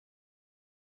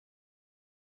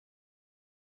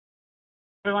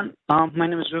Everyone, my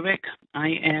name is Vivek. I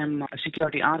am a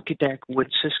security architect with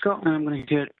Cisco, and I'm going to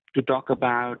here to talk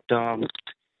about a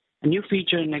new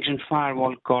feature in Next-Gen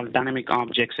Firewall called Dynamic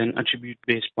Objects and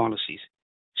Attribute-Based Policies.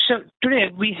 So today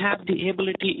we have the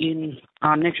ability in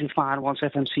our Next-Gen Firewalls,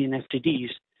 FMC, and FTDs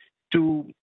to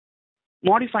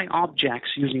modify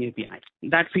objects using APIs.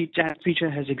 That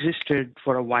feature has existed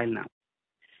for a while now.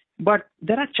 But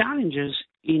there are challenges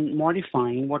in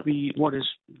modifying what is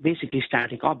basically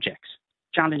static objects.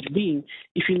 Challenge being,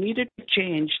 if you needed to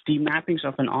change the mappings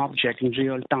of an object in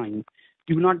real time,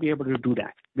 you will not be able to do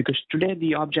that because today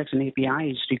the objects and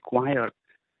APIs require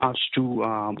us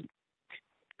to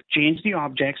change the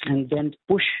objects and then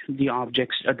push the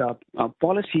objects, the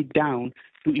policy down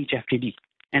to each FTD.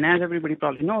 And as everybody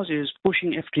probably knows, is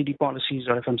pushing FTD policies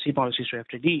or FMC policies to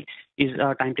FTD is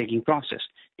a time-taking process.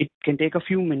 It can take a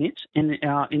few minutes, and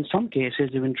in some cases,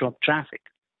 even drop traffic.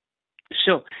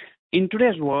 So in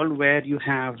today's world where you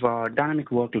have dynamic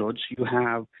workloads, you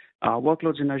have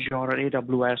workloads in Azure or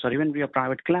AWS or even via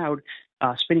private cloud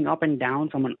spinning up and down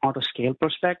from an auto-scale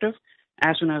perspective.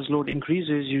 As soon as load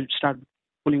increases, you start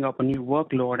pulling up a new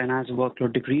workload, and as the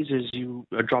workload decreases, you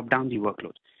drop down the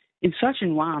workload. In such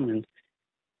environment,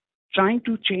 trying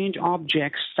to change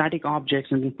objects, static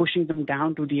objects, and then pushing them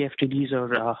down to the FTDs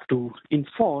or to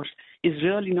enforce is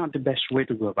really not the best way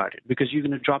to go about it because you're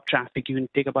going to drop traffic. You can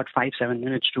take about 5-7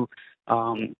 minutes to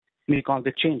make all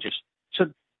the changes. So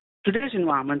today's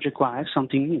environment requires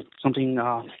something new,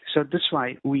 so that's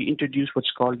why we introduce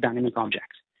what's called dynamic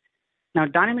objects. Now,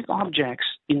 dynamic objects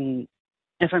in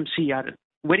FMC are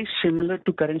very similar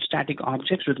to current static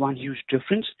objects with one huge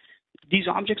difference. These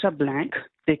objects are blank.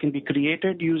 They can be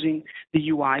created using the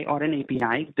UI or an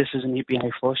API. This is an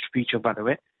API-first feature, by the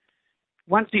way.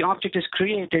 Once the object is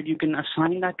created, you can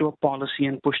assign that to a policy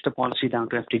and push the policy down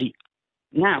to FTD.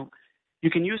 Now, you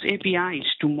can use APIs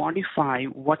to modify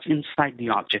what's inside the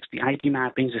objects, the IP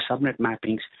mappings, the subnet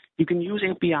mappings. You can use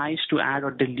APIs to add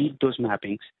or delete those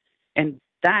mappings, and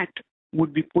that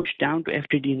would be pushed down to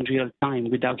FTD in real time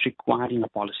without requiring a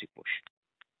policy push.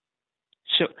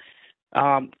 So,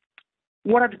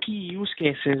 what are the key use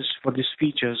cases for these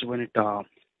features when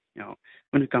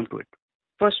we come to it?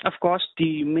 First, of course,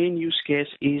 the main use case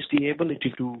is the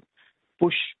ability to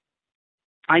push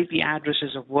IP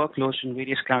addresses of workloads in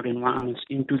various cloud environments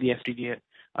into the FTD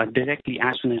directly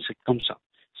as soon as it comes up.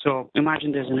 So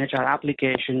imagine there's an HR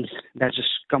application that just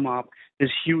come up, this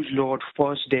huge load,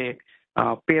 first day,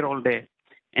 payroll day,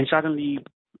 and suddenly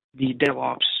the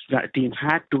DevOps team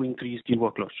had to increase the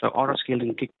workload. So auto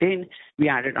scaling kicked in. We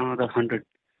added another 100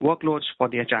 workloads for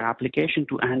the HR application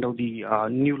to handle the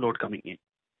new load coming in.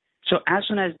 So as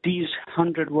soon as these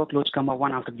 100 workloads come up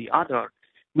one after the other,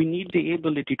 we need the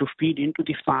ability to feed into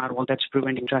the firewall that's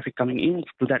preventing traffic coming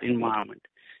into that environment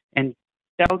and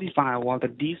tell the firewall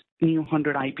that these new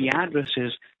 100 IP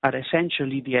addresses are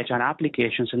essentially the HR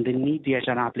applications and they need the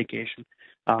HR application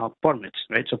permits,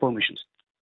 right? So permissions.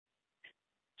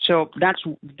 So that's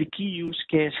the key use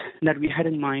case that we had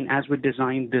in mind as we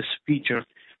designed this feature.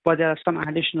 But there are some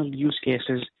additional use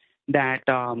cases that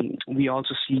we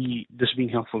also see this being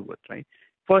helpful with, right?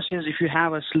 First is if you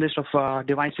have a list of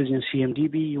devices in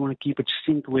CMDB, you want to keep it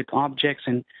synced with objects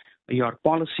and your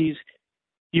policies,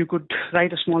 you could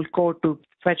write a small code to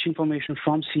fetch information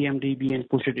from CMDB and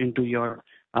push it into your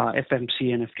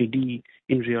FMC and FTD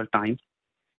in real time.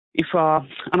 If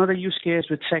another use case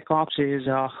with SecOps is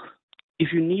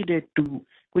if you needed to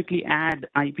quickly add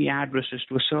IP addresses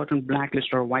to a certain blacklist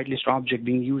or whitelist object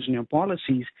being used in your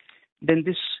policies, then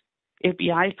this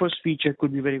API first feature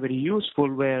could be very, very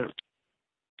useful where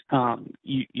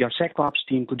your SecOps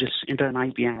team could just enter an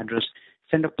IP address,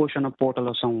 send a push on a portal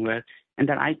or somewhere, and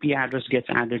that IP address gets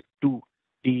added to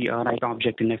the right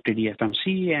object in FTD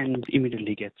FMC and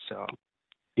immediately gets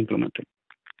implemented.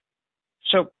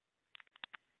 So,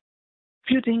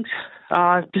 few things.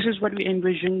 This is what we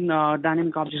envision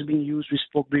dynamic objects being used. We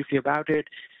spoke briefly about it.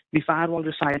 The firewall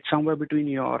resides somewhere between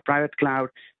your private cloud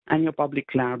and your public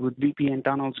cloud with VPN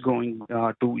tunnels going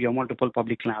to your multiple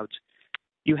public clouds.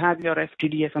 You have your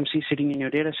FTD FMC sitting in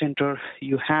your data center.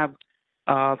 You have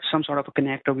some sort of a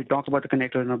connector. We talk about the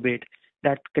connector in a bit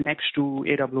that connects to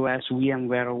AWS,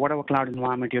 VMware, or whatever cloud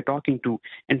environment you're talking to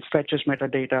and fetches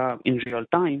metadata in real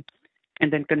time,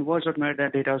 and then converts those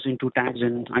metadata into tags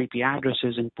and IP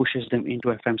addresses and pushes them into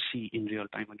FMC in real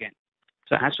time again.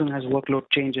 So as soon as workload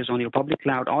changes on your public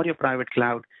cloud or your private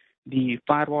cloud, the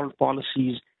firewall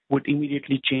policies would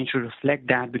immediately change to reflect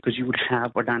that because you would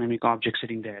have a dynamic object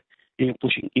sitting there and you're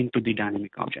pushing into the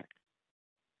dynamic object.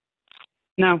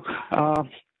 Now,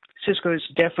 Cisco is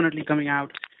definitely coming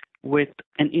out with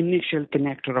an initial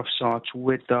connector of sorts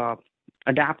with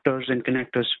adapters and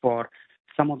connectors for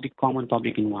some of the common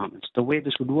public environments. The way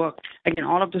this would work, again,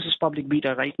 all of this is public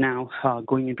beta right now,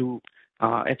 going into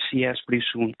FCS pretty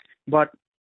soon. But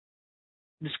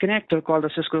this connector called the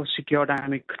Cisco Secure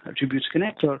Dynamic Attributes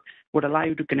Connector would allow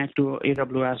you to connect to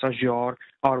AWS, Azure,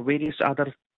 or various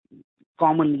other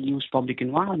commonly used public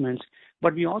environments.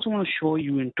 But we also want to show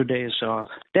you in today's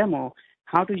demo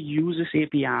how to use this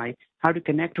API, how to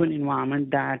connect to an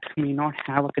environment that may not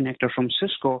have a connector from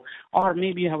Cisco, or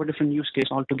maybe you have a different use case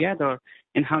altogether,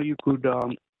 and how you could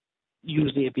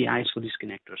use the APIs for these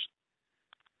connectors.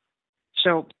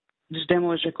 So this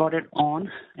demo is recorded on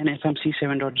an FMC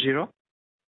 7.0.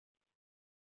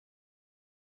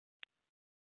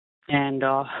 And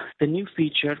the new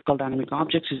feature called Dynamic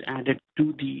Objects is added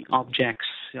to the Objects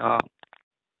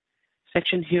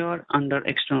section here under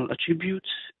External Attributes.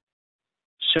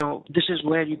 So this is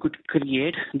where you could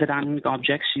create the dynamic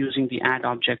objects using the Add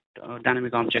Object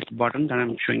Dynamic Object button that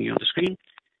I'm showing you on the screen.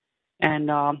 And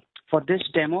for this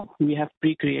demo, we have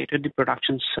pre-created the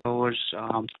production server's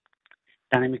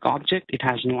dynamic object. It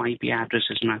has no IP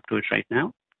addresses mapped to it right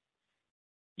now.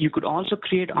 You could also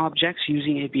create objects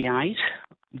using APIs,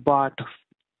 but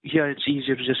here it's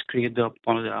easier to just create the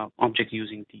object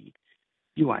using the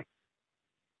UI.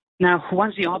 Now,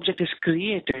 once the object is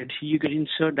created, you can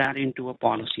insert that into a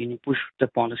policy and you push the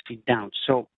policy down.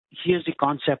 So here's the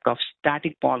concept of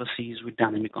static policies with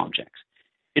dynamic objects.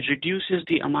 It reduces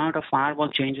the amount of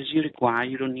firewall changes you require.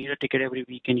 You don't need a ticket every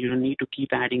weekend. You don't need to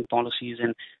keep adding policies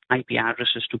and IP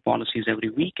addresses to policies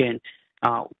every weekend.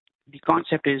 The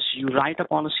concept is you write a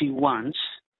policy once,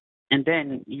 and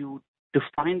then you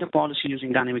define the policy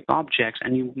using dynamic objects,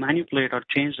 and you manipulate or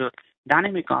change the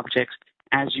dynamic objects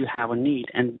as you have a need,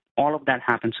 and all of that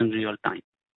happens in real time.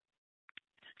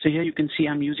 So here you can see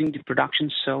I'm using the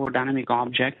production server dynamic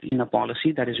object in a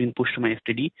policy that is being pushed to my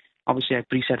FTD. Obviously, I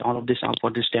preset all of this up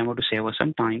for this demo to save us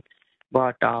some time,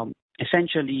 but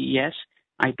essentially, yes,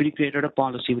 I pre-created a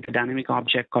policy with a dynamic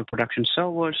object called production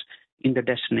servers in the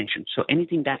destination. So any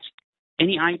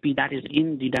IP that is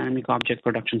in the dynamic object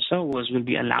production servers will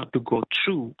be allowed to go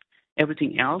through.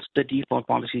 Everything else, the default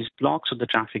policy is blocked, so the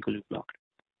traffic will be blocked.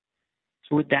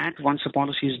 So with that, once the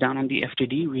policy is done on the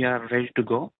FTD, we are ready to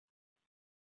go.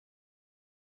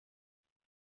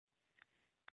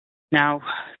 Now,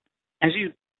 as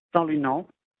you probably know,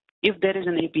 if there is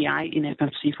an API in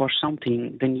FMC for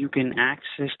something, then you can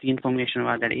access the information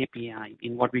about that API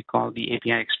in what we call the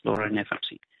API Explorer in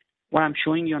FMC. What I'm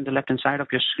showing you on the left-hand side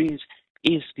of your screens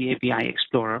is the API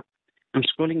Explorer. I'm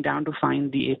scrolling down to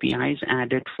find the APIs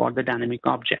added for the dynamic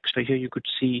object. So here you could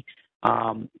see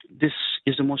this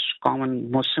is the most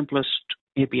common, most simplest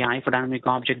API for dynamic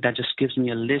object that just gives me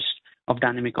a list of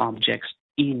dynamic objects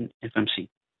in FMC.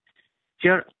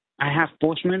 Here I have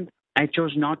Postman. I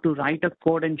chose not to write a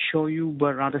code and show you,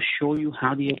 but rather show you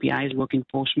how the APIs work in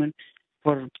Postman.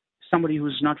 For somebody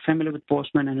who's not familiar with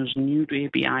Postman and who's new to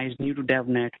APIs, new to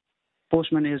DevNet,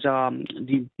 Postman is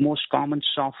the most common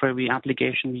software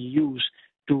application we use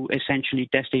to essentially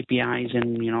test APIs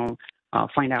and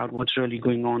find out what's really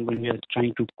going on when we are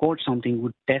trying to code something.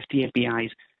 We test the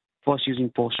APIs first using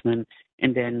Postman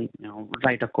and then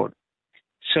write a code.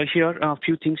 So here are a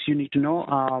few things you need to know.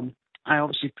 I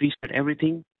obviously preset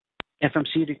everything.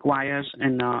 FMC requires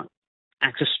an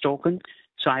access token.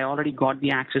 So I already got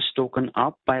the access token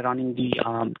up by running the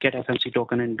get FMC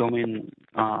token and domain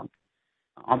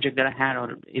object that I had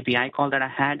or API call that I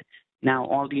had. Now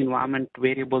all the environment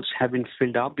variables have been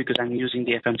filled up because I'm using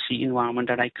the FMC environment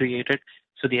that I created.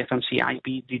 So the FMC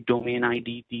IP, the domain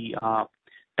ID, the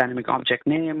dynamic object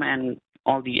name, and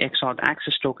all the XOR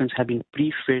access tokens have been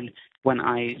pre-filled when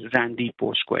I ran the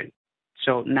post query.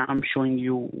 So now I'm showing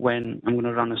you when I'm going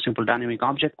to run a simple dynamic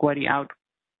object query out.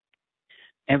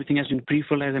 Everything has been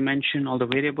pre-filled, as I mentioned, all the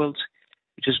variables.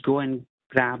 Just go and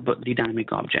grab the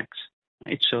dynamic objects.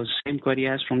 Right? So same query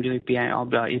as from the API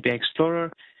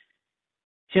Explorer.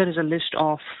 Here is a list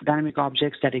of dynamic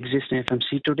objects that exist in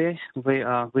FMC today,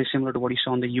 very similar to what you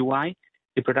saw on the UI.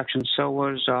 The production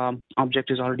servers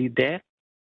object is already there.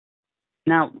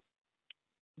 Now,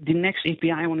 the next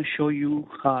API I want to show you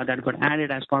that got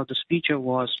added as part of this feature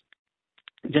was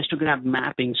just to grab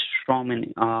mappings from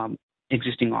an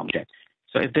existing object.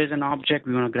 So if there's an object,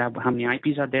 we want to grab how many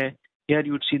IPs are there. Here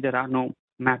you would see there are no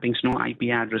mappings, no IP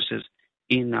addresses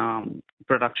in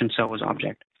production servers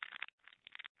object.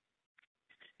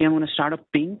 Here I'm going to start a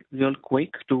ping real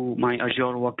quick to my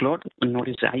Azure workload.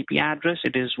 Notice the IP address.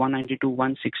 It is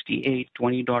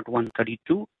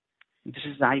 192.168.20.132. This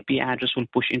is the IP address we'll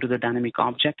push into the dynamic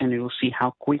object, and you will see how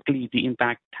quickly the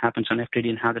impact happens on FTD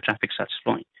and how the traffic starts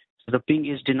flowing. So the ping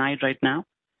is denied right now.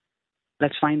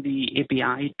 let's find the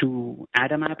API to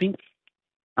add a mapping.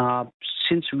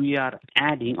 Since we are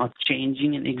adding or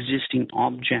changing an existing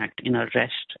object in a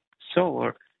REST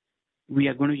server, we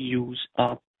are going to use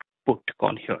a put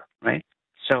call here, right?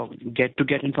 So get to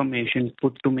get information,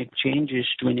 put to make changes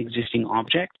to an existing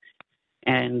object.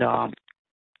 And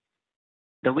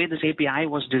the way this API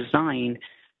was designed,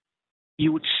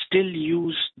 you would still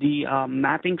use the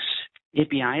mappings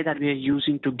API that we are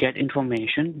using to get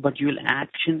information, but you'll add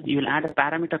a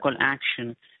parameter called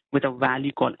action with a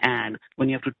value called add when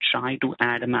you have to try to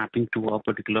add a mapping to a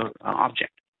particular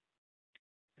object.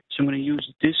 So I'm going to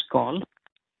use this call.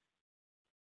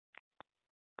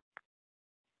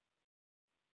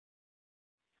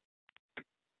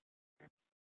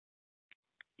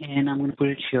 And I'm going to put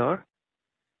it here.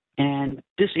 And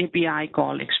this API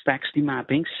call expects the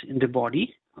mappings in the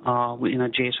body in a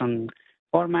JSON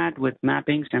format with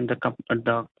mappings and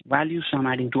the values. So I'm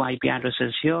adding two IP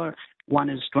addresses here. One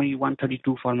is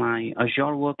 2132 for my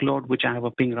Azure workload, which I have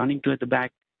a ping running to at the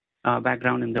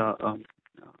background in the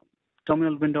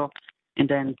terminal window. And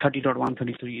then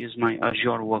 30.133 is my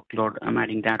Azure workload. I'm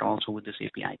adding that also with this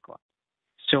API call.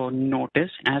 So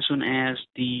notice, as soon as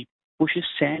the push is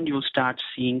sent, you'll start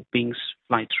seeing pings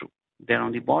fly through. There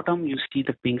on the bottom, you see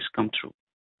the pings come through.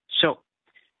 So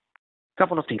a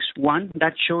couple of things. One,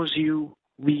 that shows you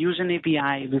we use an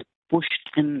API, we pushed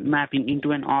in mapping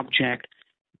into an object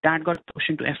that got pushed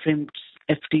into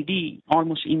FTD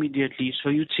almost immediately. So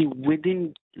you'd see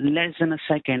within less than a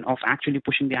second of actually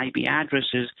pushing the IP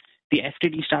addresses, the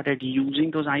FTD started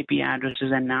using those IP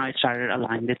addresses, and now it started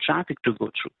allowing the traffic to go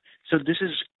through. So this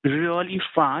is really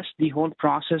fast. The whole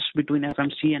process between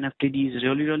FMC and FTD is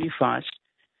really, really fast,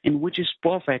 and which is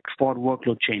perfect for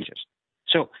workload changes.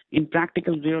 So in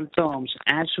practical real terms,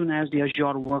 as soon as the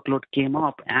Azure workload came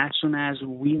up, as soon as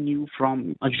we knew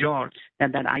from Azure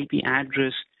that that IP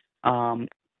address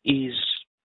is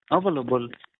available,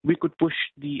 we could push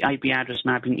the IP address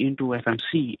mapping into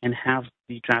FMC and have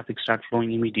the traffic start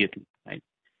flowing immediately, right?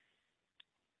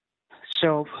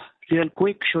 So real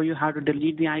quick, show you how to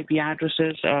delete the IP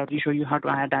addresses. We show you how to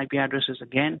add IP addresses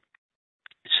again.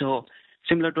 So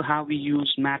similar to how we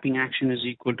use mapping action is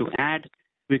equal to add,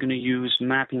 we're going to use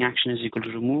mapping action is equal to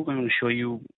remove. I'm going to show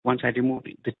you once I remove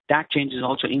it, that change is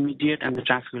also immediate and the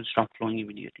traffic will stop flowing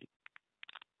immediately.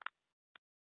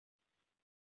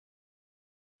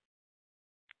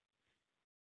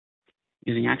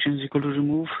 Using action is equal to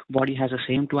remove, body has the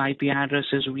same two IP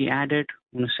addresses we added.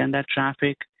 I'm going to send that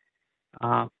traffic.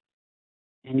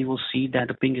 And you will see that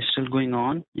the ping is still going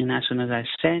on. And as soon as I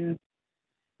send,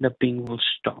 the ping will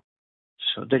stop.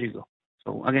 So there you go.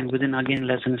 So again, within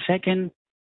less than a second,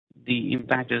 the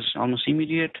impact is almost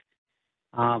immediate.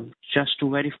 Just to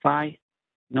verify,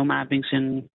 no mappings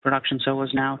in production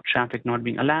servers now, traffic not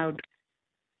being allowed.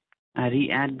 I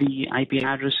re-add the IP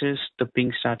addresses, the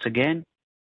ping starts again.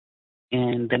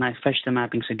 And then I fetch the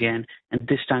mappings again. And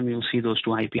this time you'll see those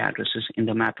two IP addresses in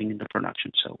the mapping in the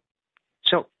production. So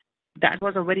that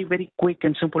was a very, very quick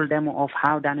and simple demo of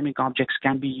how dynamic objects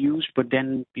can be used, but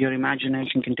then your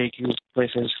imagination can take you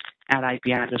places, add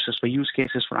IP addresses for use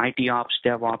cases for IT ops,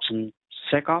 DevOps, and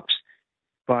SecOps.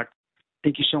 But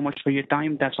thank you so much for your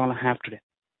time. That's all I have today.